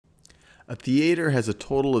A theater has a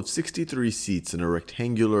total of 63 seats in a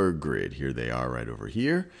rectangular grid. Here they are right over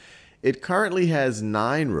here. It currently has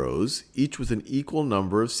 9 rows, each with an equal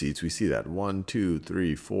number of seats. We see that 1, 2,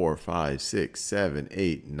 3, 4, 5, 6, 7,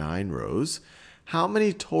 8, 9 rows. How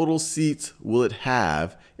many total seats will it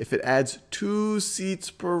have if it adds 2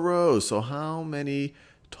 seats per row? So how many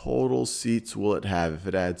total seats will it have if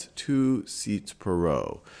it adds 2 seats per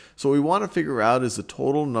row? So what we want to figure out is the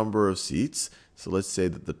total number of seats. So let's say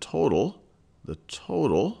that the total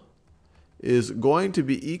is going to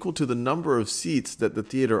be equal to the number of seats that the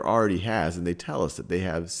theater already has. And they tell us that they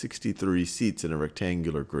have 63 seats in a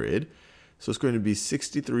rectangular grid. So it's going to be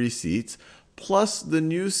 63 seats plus the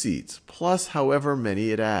new seats, plus however many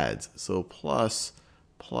it adds. So plus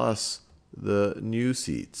the new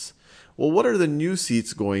seats. Well, what are the new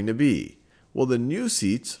seats going to be? Well, the new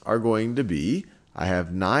seats are going to be, I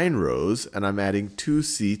have 9 rows, and I'm adding 2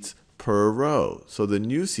 seats per row. So the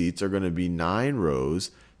new seats are going to be 9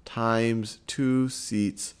 rows times 2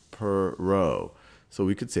 seats per row. So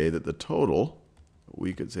we could say that the total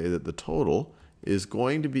is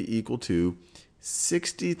going to be equal to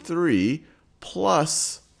 63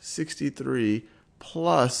 plus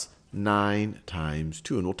 9 times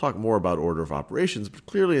 2. And we'll talk more about order of operations, but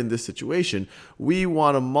clearly in this situation, we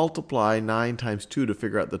want to multiply 9 times 2 to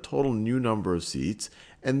figure out the total new number of seats,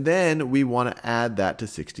 and then we want to add that to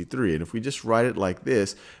 63. And if we just write it like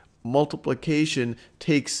this, multiplication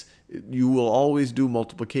takes, you will always do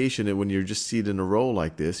multiplication, and when you're just seated in a row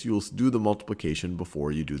like this, you'll do the multiplication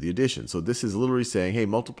before you do the addition. So this is literally saying, hey,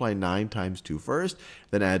 multiply 9 times 2 first,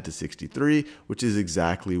 then add to 63, which is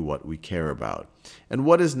exactly what we care about. And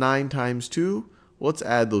what is 9 times 2? Well, let's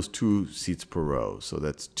add those 2 seats per row. So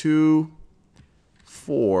that's 2,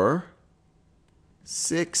 4,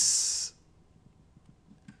 6,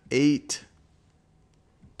 8,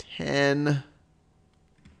 10,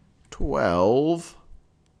 12,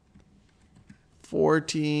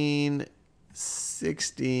 14,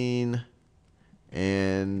 16,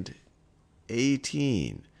 and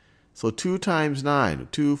 18. So 2 times 9,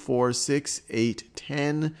 2, 4, 6, 8,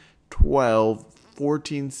 10, 12,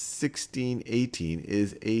 14, 16, 18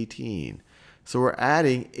 is 18. So we're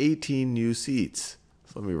adding 18 new seats.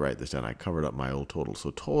 So let me write this down. I covered up my old total.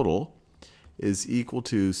 So total is equal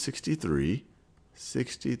to 63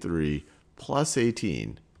 plus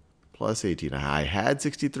 18. I had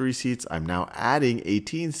 63 seats. I'm now adding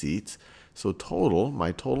 18 seats. So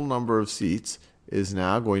my total number of seats is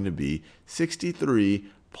now going to be 63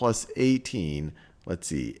 plus 18. Let's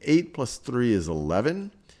see, 8 plus 3 is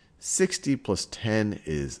 11. 60 plus 10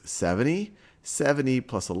 is 70. 70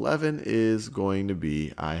 plus 11 is going to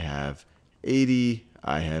be, I have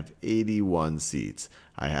 81 seats.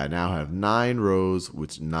 I now have 9 rows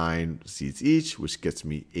with 9 seats each, which gets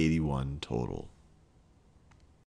me 81 total.